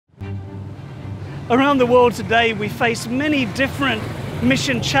Around the world today, we face many different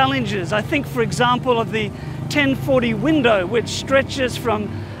mission challenges. I think, for example, of the 1040 window, which stretches from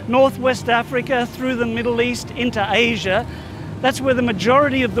Northwest Africa through the Middle East into Asia. That's where the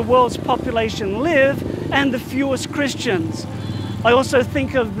majority of the world's population live and the fewest Christians. I also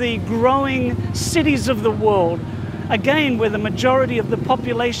think of the growing cities of the world, again, where the majority of the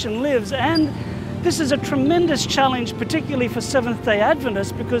population lives. And this is a tremendous challenge, particularly for Seventh-day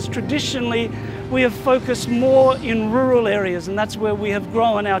Adventists, because traditionally we have focused more in rural areas, and that's where we have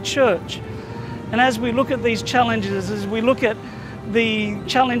grown our church. And as we look at these challenges, as we look at the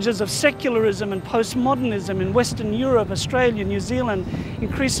challenges of secularism and postmodernism in Western Europe, Australia, New Zealand,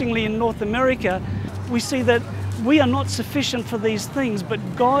 increasingly in North America, we see that we are not sufficient for these things, but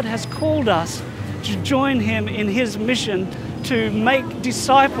God has called us to join Him in His mission to make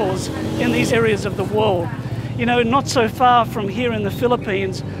disciples in these areas of the world. You know, not so far from here in the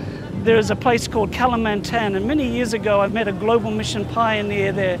Philippines, there is a place called Kalimantan, and many years ago I met a global mission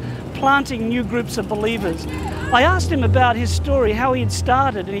pioneer there, planting new groups of believers. I asked him about his story, how he had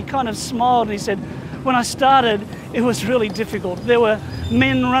started, and he kind of smiled and he said, when I started, it was really difficult. There were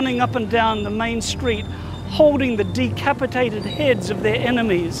men running up and down the main street, holding the decapitated heads of their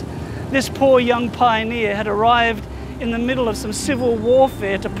enemies. This poor young pioneer had arrived in the middle of some civil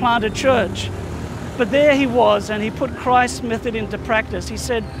warfare to plant a church. But there he was, and he put Christ's method into practice. He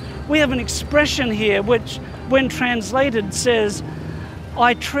said, we have an expression here which, when translated, says,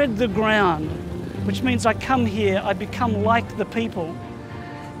 I tread the ground, which means I come here, I become like the people.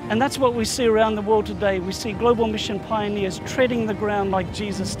 And that's what we see around the world today. We see global mission pioneers treading the ground like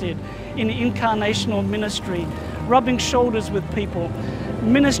Jesus did in incarnational ministry, rubbing shoulders with people,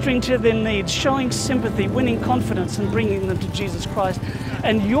 ministering to their needs, showing sympathy, winning confidence, and bringing them to Jesus Christ.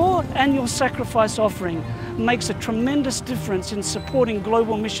 And your annual sacrifice offering makes a tremendous difference in supporting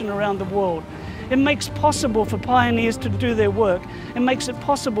global mission around the world. It makes possible for pioneers to do their work. It makes it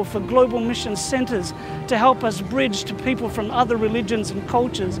possible for global mission centers to help us bridge to people from other religions and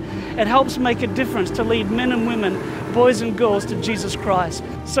cultures. It helps make a difference to lead men and women, boys and girls, to Jesus Christ.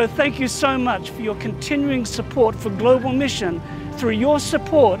 So thank you so much for your continuing support for global mission through your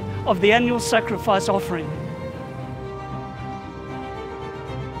support of the annual sacrifice offering.